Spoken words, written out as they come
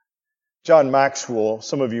John Maxwell,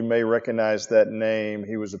 some of you may recognize that name.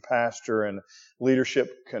 He was a pastor and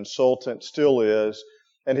leadership consultant, still is,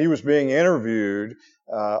 and he was being interviewed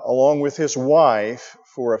along with his wife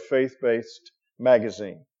for a faith-based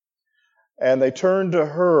magazine. And they turned to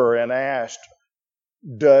her and asked,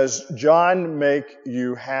 "Does John make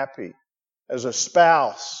you happy as a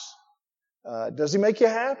spouse? Does he make you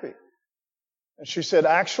happy?" And she said,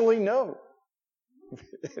 "Actually, no."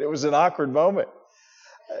 It was an awkward moment.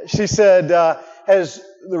 She said, "Has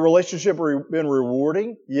the relationship been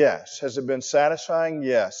rewarding? Yes. Has it been satisfying?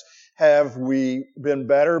 Yes. Have we been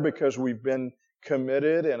better because we've been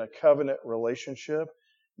committed in a covenant relationship?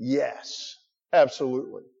 Yes,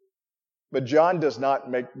 absolutely. But John does not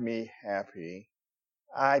make me happy.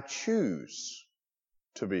 I choose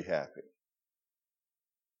to be happy.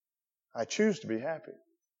 I choose to be happy."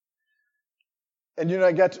 And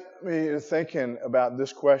I got me to thinking about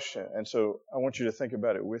this question, and so I want you to think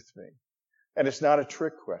about it with me. And it's not a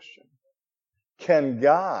trick question. Can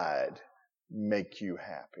God make you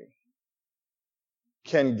happy?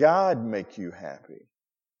 Can God make you happy?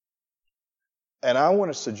 And I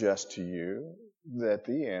want to suggest to you that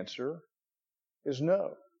the answer is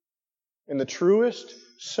no. In the truest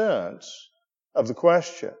sense of the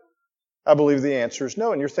question, I believe the answer is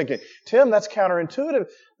no. And you're thinking, "Tim, that's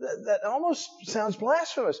counterintuitive. That almost sounds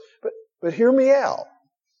blasphemous." But hear me out.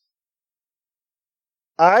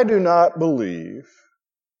 I do not believe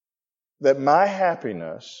that my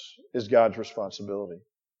happiness is God's responsibility.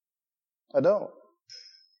 I don't.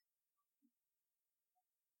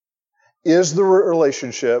 Is the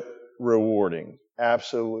relationship rewarding?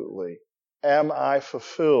 Absolutely. Am I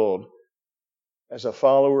fulfilled as a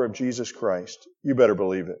follower of Jesus Christ? You better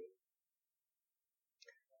believe it.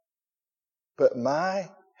 But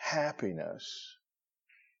my happiness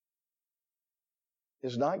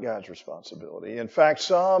is not God's responsibility. In fact,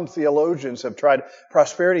 some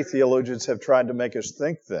prosperity theologians have tried to make us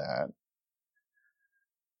think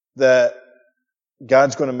that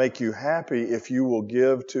God's going to make you happy if you will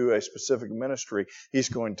give to a specific ministry. He's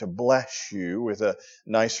going to bless you with a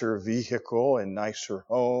nicer vehicle and nicer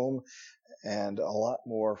home and a lot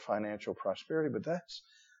more financial prosperity. But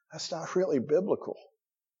that's not really biblical.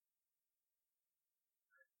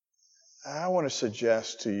 I want to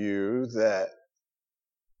suggest to you that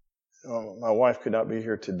my wife could not be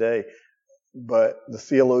here today, but the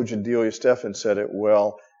theologian Delia Stephan said it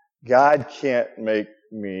well. God can't make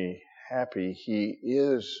me happy. He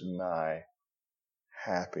is my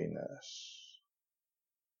happiness.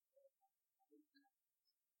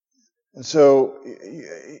 And so,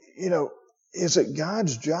 is it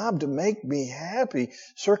God's job to make me happy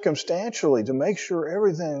circumstantially, to make sure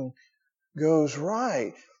everything goes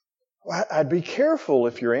right? I'd be careful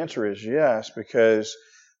if your answer is yes, because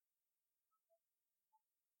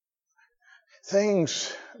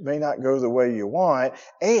things may not go the way you want,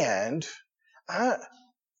 and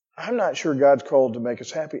I'm not sure God's called to make us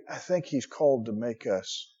happy. I think He's called to make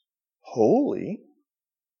us holy,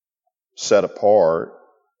 set apart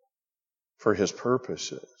for His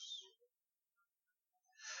purposes.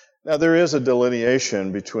 Now, there is a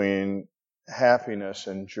delineation between happiness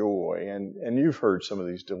and joy, and you've heard some of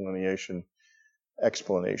these delineation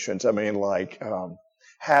explanations. I mean, like,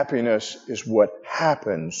 happiness is what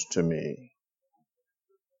happens to me.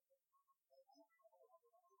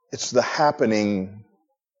 It's the happening,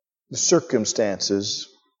 the circumstances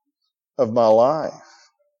of my life.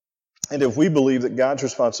 And if we believe that God's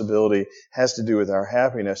responsibility has to do with our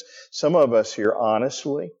happiness, some of us here,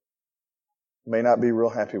 honestly, may not be real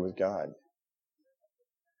happy with God.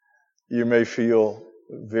 You may feel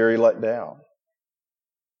very let down.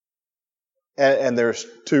 And there's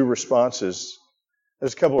two responses.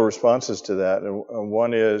 There's a couple of responses to that. And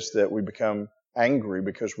one is that we become angry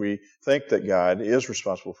because we think that God is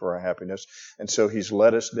responsible for our happiness. And so He's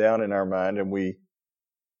let us down in our mind and we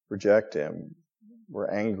reject Him.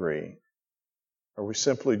 We're angry. Or we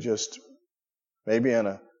simply just, maybe in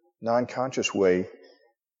a non-conscious way,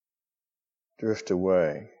 drift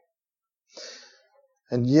away.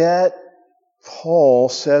 And yet, Paul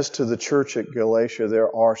says to the church at Galatia,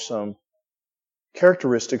 there are some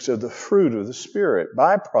characteristics of the fruit of the Spirit,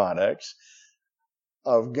 byproducts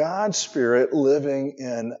of God's Spirit living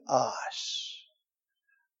in us.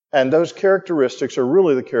 And those characteristics are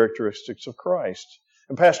really the characteristics of Christ.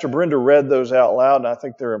 And Pastor Brenda read those out loud, and I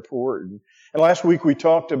think they're important. And last week we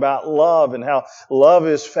talked about love and how love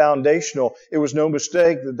is foundational. It was no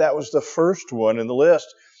mistake that was the first one in the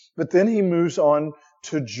list. But then he moves on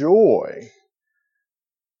to joy.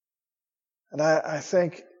 And I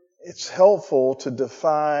think it's helpful to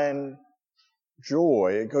define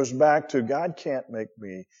joy. It goes back to God can't make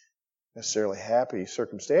me necessarily happy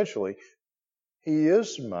circumstantially. He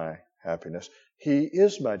is my happiness. He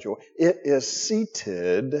is my joy. It is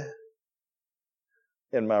seated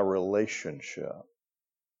in my relationship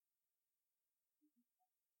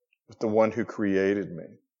with the one who created me.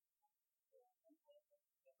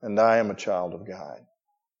 And I am a child of God.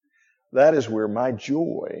 That is where my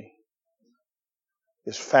joy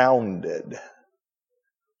is founded.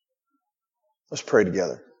 Let's pray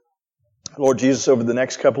together. Lord Jesus, over the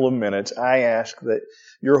next couple of minutes, I ask that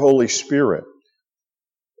your Holy Spirit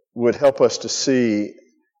would help us to see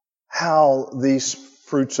how these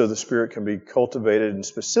fruits of the Spirit can be cultivated, and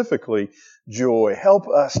specifically joy. Help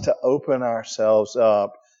us to open ourselves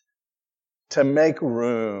up to make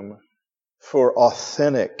room for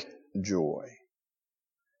authentic joy.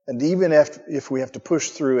 And even if we have to push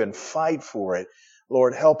through and fight for it,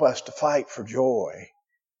 Lord, help us to fight for joy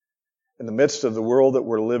in the midst of the world that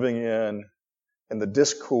we're living in, and the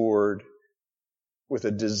discord with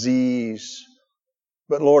a disease.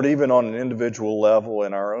 But Lord, even on an individual level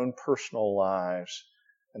in our own personal lives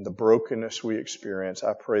and the brokenness we experience,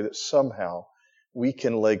 I pray that somehow we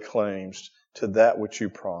can lay claims to that which you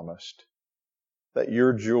promised, that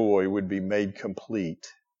your joy would be made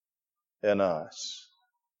complete in us.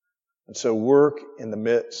 And so work in the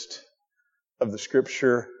midst of the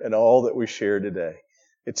Scripture and all that we share today.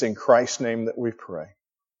 It's in Christ's name that we pray.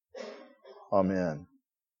 Amen.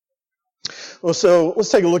 Well, so let's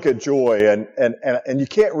take a look at joy, and you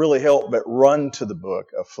can't really help but run to the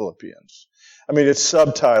book of Philippians. I mean, it's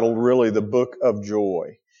subtitled really the book of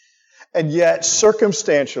joy. And yet,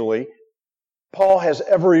 circumstantially, Paul has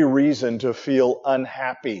every reason to feel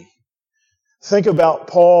unhappy. Think about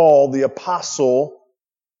Paul, the apostle,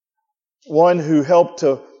 one who helped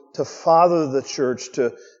to father the church,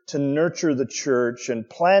 to nurture the church and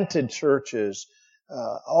planted churches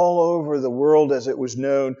all over the world as it was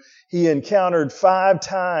known. He encountered 5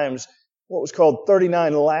 times what was called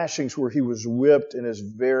 39 lashings, where he was whipped and his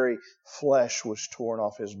very flesh was torn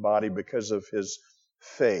off his body because of his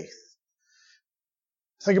faith.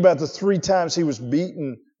 Think about the 3 times he was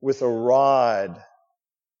beaten with a rod,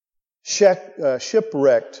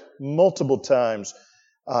 shipwrecked multiple times,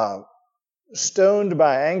 stoned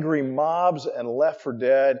by angry mobs and left for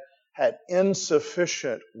dead, had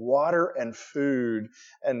insufficient water and food,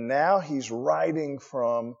 and now he's writing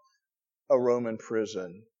from a Roman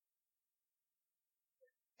prison.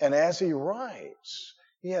 And as he writes,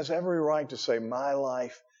 he has every right to say, my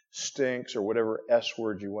life stinks, or whatever S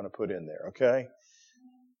word you want to put in there, okay?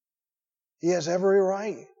 He has every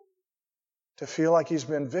right to feel like he's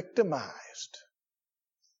been victimized,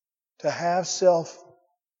 to have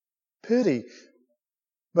self-pity.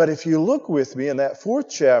 But if you look with me in that 4th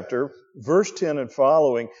chapter, verse 10 and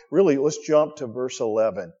following, really, let's jump to verse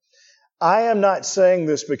 11. I am not saying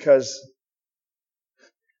this because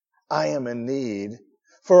I am in need,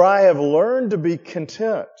 for I have learned to be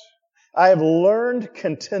content. I have learned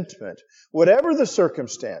contentment, whatever the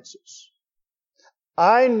circumstances.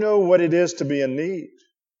 I know what it is to be in need,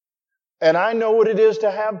 and I know what it is to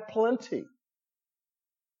have plenty.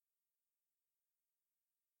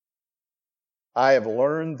 I have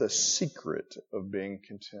learned the secret of being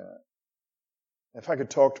content. If I could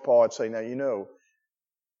talk to Paul, I'd say, now,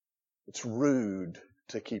 it's rude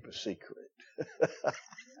to keep a secret.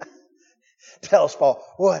 Tell us, Paul,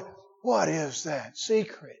 what is that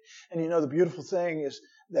secret? And the beautiful thing is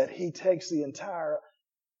that he takes the entire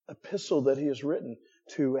epistle that he has written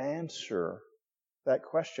to answer that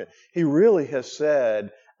question. He really has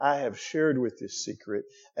said, I have shared with this secret,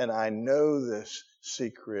 and I know this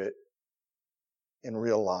secret in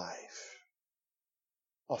real life,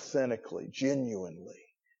 authentically, genuinely.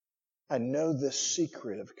 I know this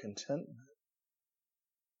secret of contentment.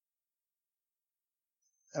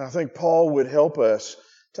 And I think Paul would help us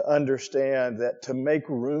to understand that to make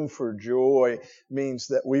room for joy means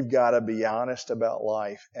that we've got to be honest about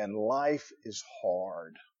life, and life is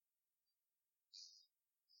hard.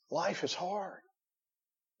 Life is hard.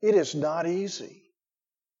 It is not easy.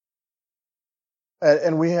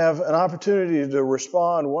 And we have an opportunity to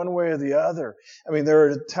respond one way or the other. I mean,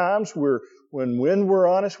 there are times where when we're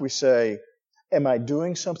honest, we say, am I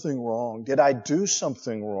doing something wrong? Did I do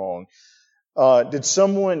something wrong? Did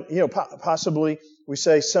someone, possibly we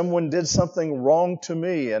say someone did something wrong to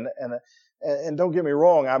me, and don't get me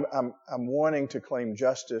wrong, I'm wanting to claim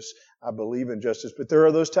justice. I believe in justice, but there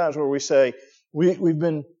are those times where we say we've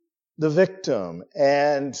been the victim,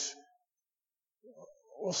 and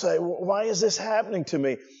we'll say, why is this happening to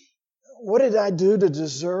me? What did I do to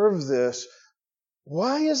deserve this?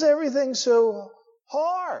 Why is everything so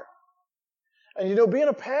hard? And being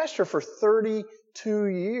a pastor for 30 2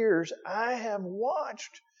 years, I have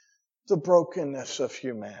watched the brokenness of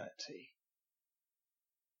humanity.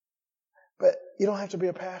 But you don't have to be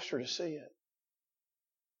a pastor to see it.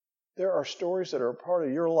 There are stories that are a part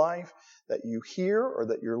of your life that you hear or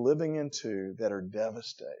that you're living into that are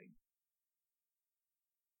devastating.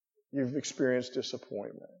 You've experienced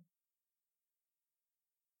disappointment,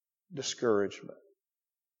 discouragement.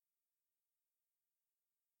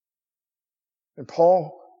 And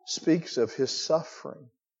Paul speaks of his suffering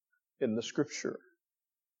in the Scripture.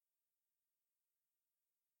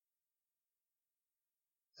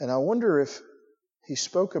 And I wonder if he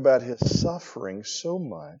spoke about his suffering so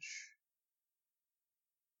much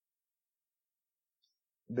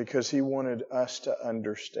because he wanted us to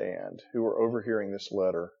understand, who are overhearing this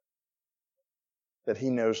letter, that he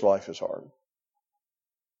knows life is hard.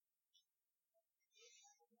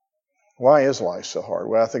 Why is life so hard?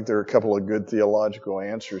 Well, I think there are a couple of good theological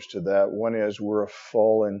answers to that. One is we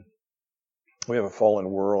have a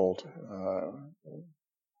fallen world.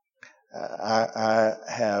 I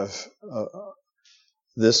have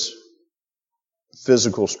this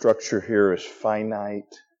physical structure here is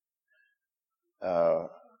finite.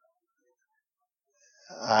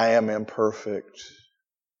 I am imperfect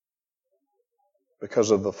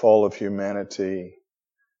because of the fall of humanity,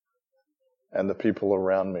 and the people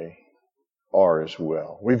around me are as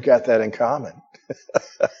well. We've got that in common.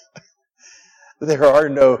 There are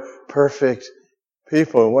no perfect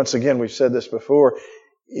people. And once again, we've said this before,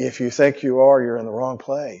 if you think you are, you're in the wrong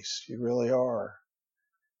place. You really are.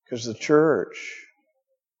 Because the church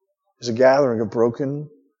is a gathering of broken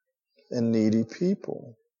and needy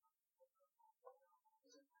people.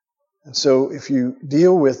 And so if you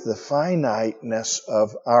deal with the finiteness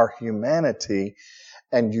of our humanity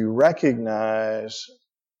and you recognize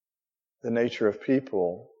the nature of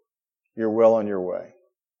people, you're well on your way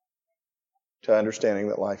to understanding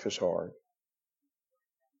that life is hard.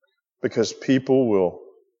 Because people will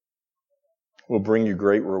bring you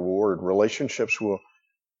great reward. Relationships will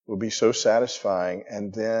be so satisfying,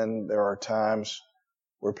 and then there are times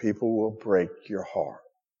where people will break your heart.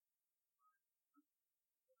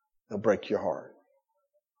 They'll break your heart.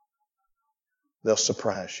 They'll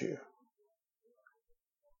surprise you.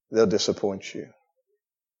 They'll disappoint you.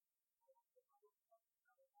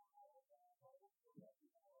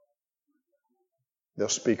 They'll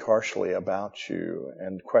speak harshly about you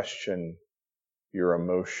and question your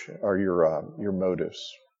emotion or your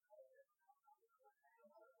motives.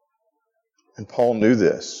 And Paul knew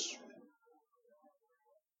this.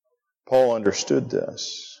 Paul understood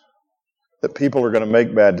this. That people are going to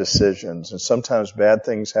make bad decisions, and sometimes bad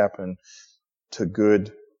things happen to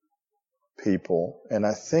good people. And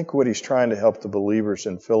I think what he's trying to help the believers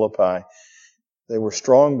in Philippi, they were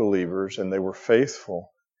strong believers and they were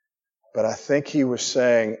faithful. But I think he was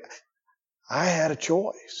saying, I had a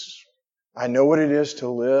choice. I know what it is to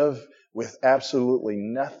live with absolutely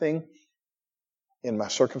nothing in my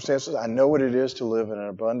circumstances. I know what it is to live in an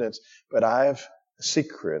abundance, but I have a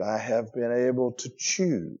secret. I have been able to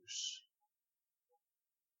choose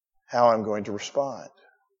how I'm going to respond.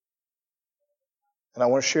 And I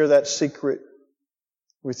want to share that secret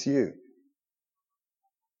with you.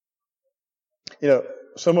 You know,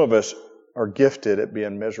 some of us are gifted at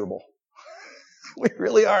being miserable. We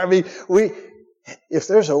really are. I mean, if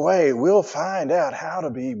there's a way, we'll find out how to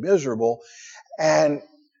be miserable. And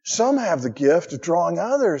some have the gift of drawing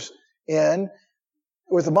others in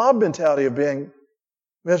with the mob mentality of being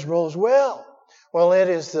miserable as well. Well, it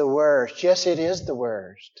is the worst. Yes, it is the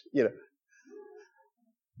worst. You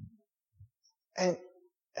know.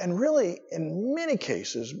 And really, in many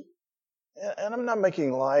cases, and I'm not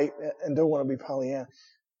making light and don't want to be Pollyanna,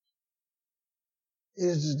 it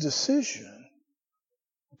is a decision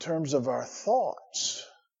in terms of our thoughts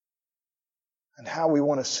and how we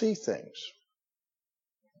want to see things.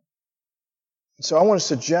 So I want to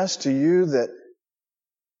suggest to you that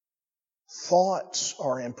thoughts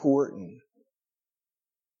are important.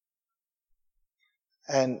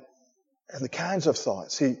 And the kinds of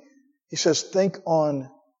thoughts. He says, think on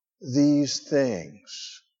these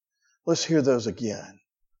things. Let's hear those again.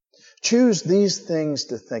 Choose these things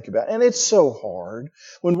to think about. And it's so hard.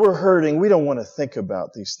 When we're hurting, we don't want to think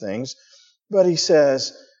about these things. But he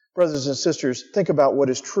says, brothers and sisters, think about what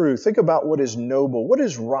is true. Think about what is noble, what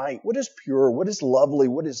is right, what is pure, what is lovely,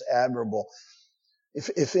 what is admirable.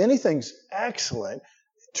 If anything's excellent,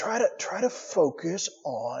 try to focus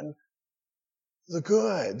on the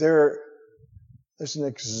good. There's an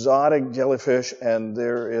exotic jellyfish and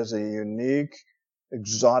there is a unique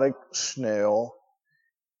exotic snail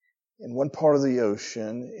in one part of the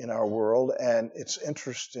ocean in our world, and it's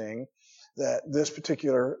interesting that this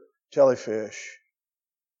particular jellyfish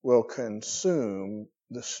will consume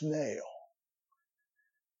the snail.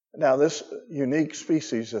 Now, this unique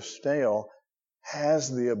species of snail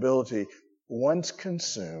has the ability, once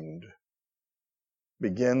consumed,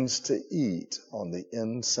 begins to eat on the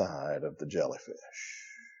inside of the jellyfish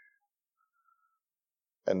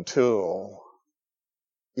until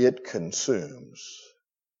it consumes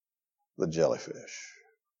the jellyfish.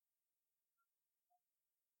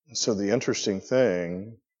 And so the interesting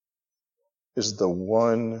thing is the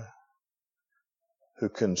one who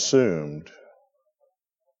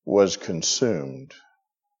was consumed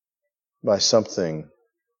by something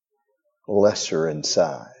lesser in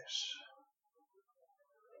size.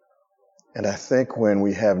 And I think when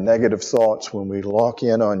we have negative thoughts, when we lock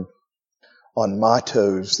in on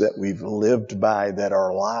mottos that we've lived by that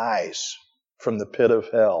are lies from the pit of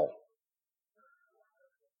hell,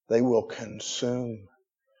 they will consume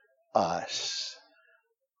us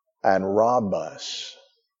and rob us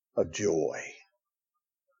of joy.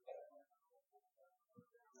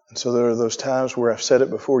 And so there are those times where I've said it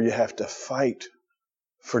before, you have to fight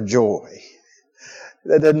for joy.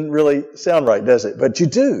 That doesn't really sound right, does it? But you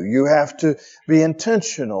do. You have to be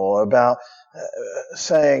intentional about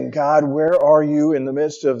saying, God, where are you in the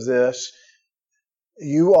midst of this?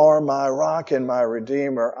 You are my rock and my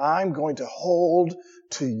redeemer. I'm going to hold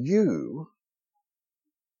to you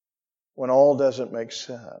when all doesn't make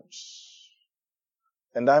sense.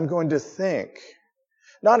 And I'm going to think,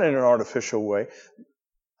 not in an artificial way,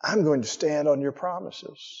 I'm going to stand on your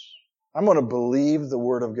promises. I'm going to believe the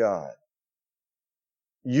Word of God.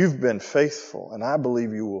 You've been faithful, and I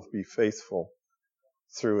believe you will be faithful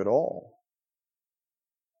through it all.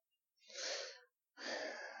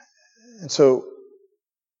 And so,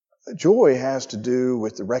 joy has to do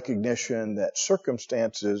with the recognition that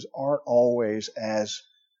circumstances aren't always as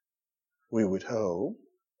we would hope,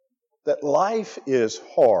 that life is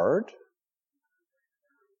hard,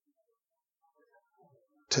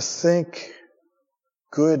 to think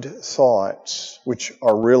good thoughts, which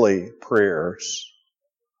are really prayers,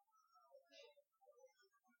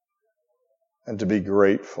 and to be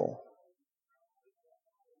grateful.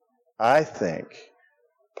 I think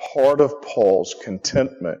part of Paul's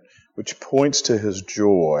contentment, which points to his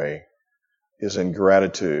joy, is in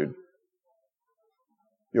gratitude.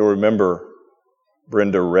 You'll remember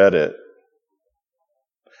Brenda read it.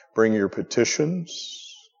 Bring your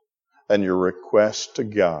petitions and your requests to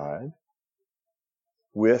God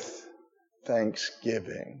with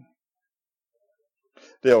thanksgiving.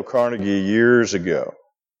 Dale Carnegie, years ago,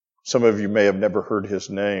 some of you may have never heard his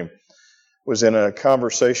name, was in a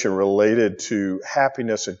conversation related to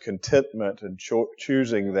happiness and contentment and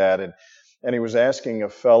choosing that. And he was asking a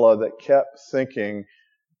fellow that kept thinking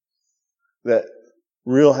that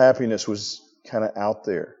real happiness was kind of out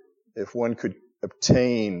there. If one could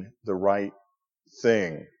obtain the right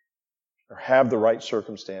thing or have the right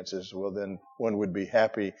circumstances, well, then one would be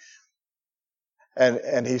happy.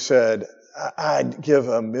 And he said, I'd give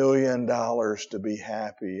 $1 million to be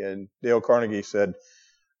happy. And Dale Carnegie said,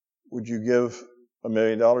 would you give $1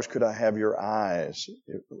 million? Could I have your eyes?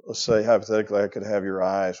 Let's say hypothetically I could have your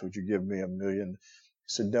eyes. Would you give me $1 million? He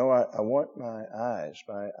said, no, I want my eyes.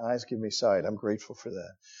 My eyes give me sight. I'm grateful for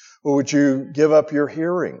that. Well, would you give up your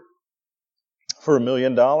hearing for $1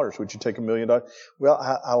 million? Would you take $1 million? Well,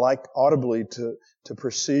 I like audibly to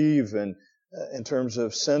perceive and in terms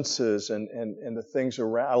of senses and the things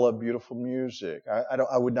around. I love beautiful music.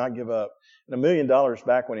 I would not give up. And $1 million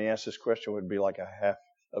back when he asked this question would be like $500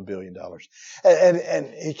 million.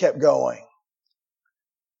 And he kept going.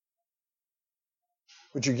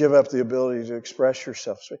 Would you give up the ability to express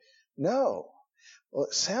yourself? No. Well,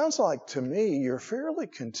 it sounds like to me you're fairly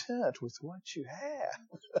content with what you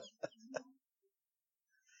have.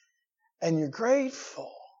 And you're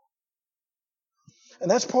grateful. And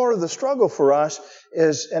that's part of the struggle for us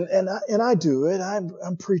is, and I do it.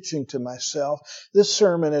 I'm preaching to myself. This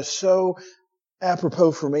sermon is so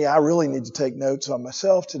apropos for me. I really need to take notes on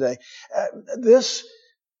myself today.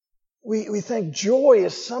 We think joy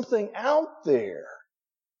is something out there.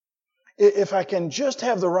 If I can just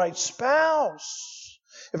have the right spouse,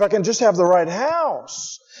 if I can just have the right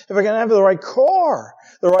house, if I can have the right car,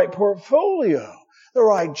 the right portfolio, the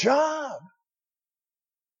right job.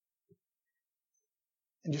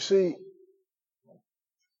 And you see,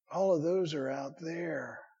 all of those are out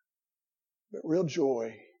there. But real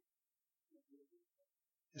joy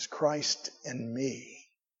is Christ in me.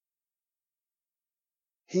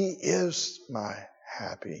 He is my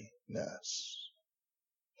happiness.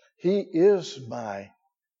 He is my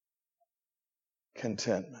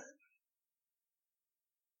contentment.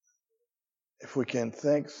 if we can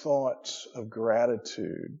think thoughts of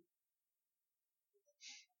gratitude,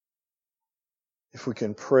 if we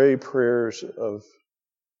can pray prayers of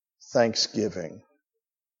thanksgiving,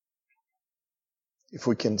 if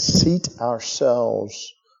we can seat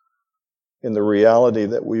ourselves in the reality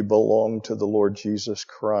that we belong to the Lord Jesus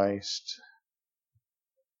Christ,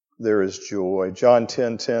 there is joy. John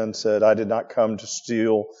 10:10 said, I did not come to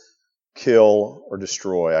steal, kill, or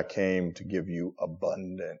destroy. I came to give you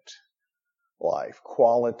abundant life,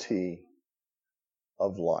 quality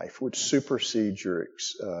of life, which supersedes your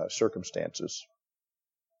circumstances.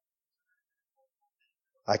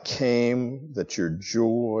 I came that your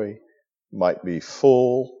joy might be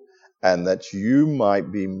full and that you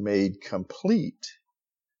might be made complete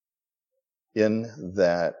in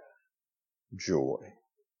that joy.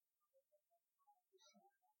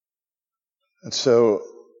 And so,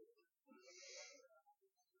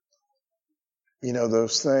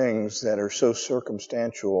 those things that are so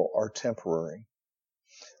circumstantial are temporary.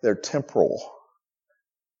 They're temporal.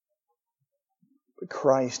 But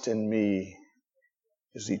Christ in me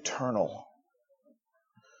is eternal.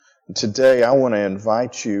 And today I want to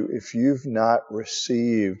invite you, if you've not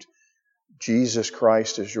received Jesus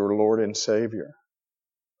Christ as your Lord and Savior,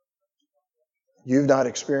 you've not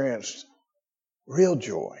experienced real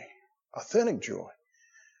joy, authentic joy,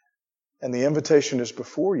 and the invitation is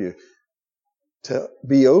before you to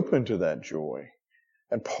be open to that joy.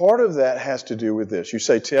 And part of that has to do with this. You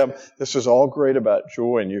say, Tim, this is all great about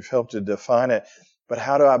joy and you've helped to define it, but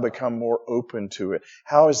how do I become more open to it?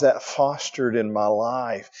 How is that fostered in my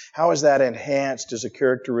life? How is that enhanced as a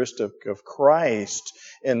characteristic of Christ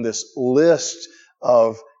in this list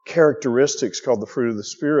of characteristics called the fruit of the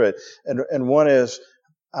Spirit? And one is,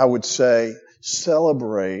 I would say,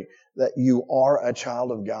 celebrate that you are a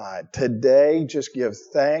child of God. Today, just give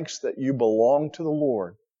thanks that you belong to the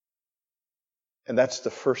Lord. And that's the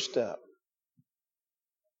first step.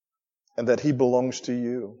 And that He belongs to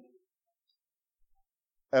you.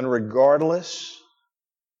 And regardless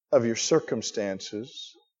of your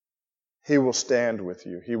circumstances, He will stand with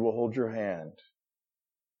you. He will hold your hand.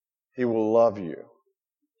 He will love you,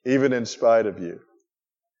 even in spite of you.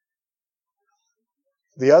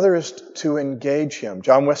 The other is to engage Him.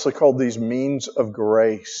 John Wesley called these means of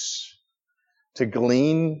grace. To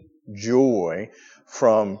glean joy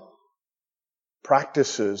from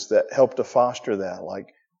practices that help to foster that,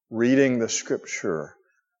 like reading the Scripture,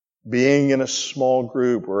 being in a small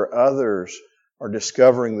group where others are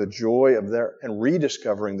discovering the joy of and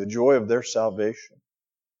rediscovering the joy of their salvation.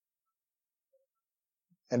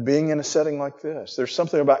 And being in a setting like this. There's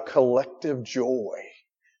something about collective joy.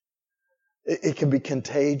 It can be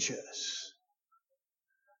contagious.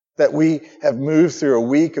 That we have moved through a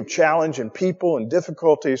week of challenge and people and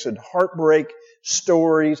difficulties and heartbreak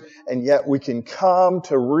stories, and yet we can come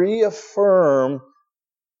to reaffirm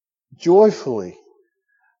joyfully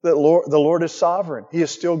that the Lord is sovereign. He is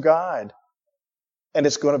still God. And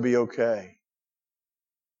it's going to be okay.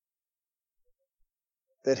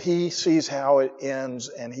 That He sees how it ends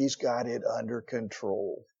and He's got it under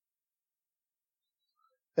control.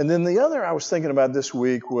 And then the other I was thinking about this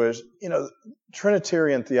week was,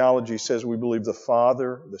 Trinitarian theology says we believe the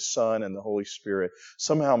Father, the Son, and the Holy Spirit,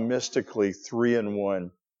 somehow mystically 3 in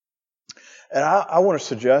 1. And I want to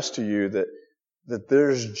suggest to you that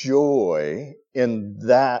there's joy in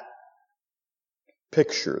that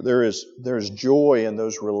picture. There's joy in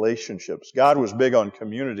those relationships. God was big on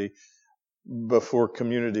community before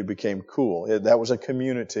community became cool. That was a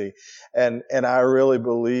community. And I really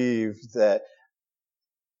believe that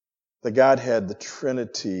the Godhead, the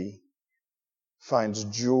Trinity, finds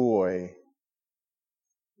joy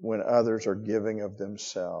when others are giving of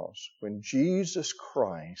themselves. When Jesus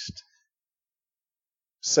Christ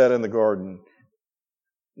said in the garden,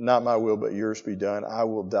 not my will but yours be done, I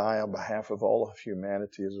will die on behalf of all of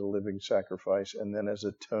humanity as a living sacrifice, and then as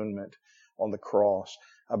atonement on the cross,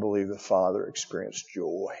 I believe the Father experienced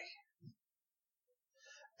joy.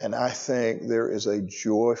 And I think there is a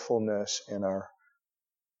joyfulness in our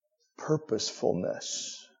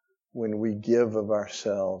purposefulness when we give of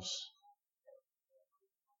ourselves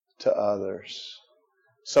to others.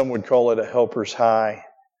 Some would call it a helper's high.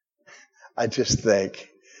 I just think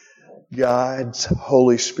God's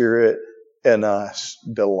Holy Spirit in us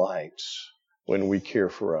delights when we care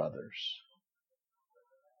for others.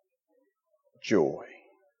 Joy.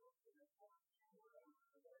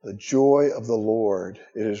 The joy of the Lord,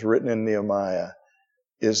 it is written in Nehemiah,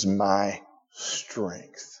 is my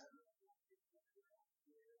strength.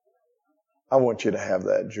 I want you to have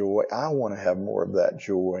that joy. I want to have more of that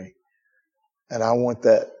joy. And I want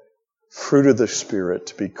that fruit of the Spirit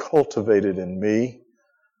to be cultivated in me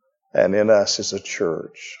and in us as a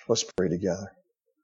church. Let's pray together.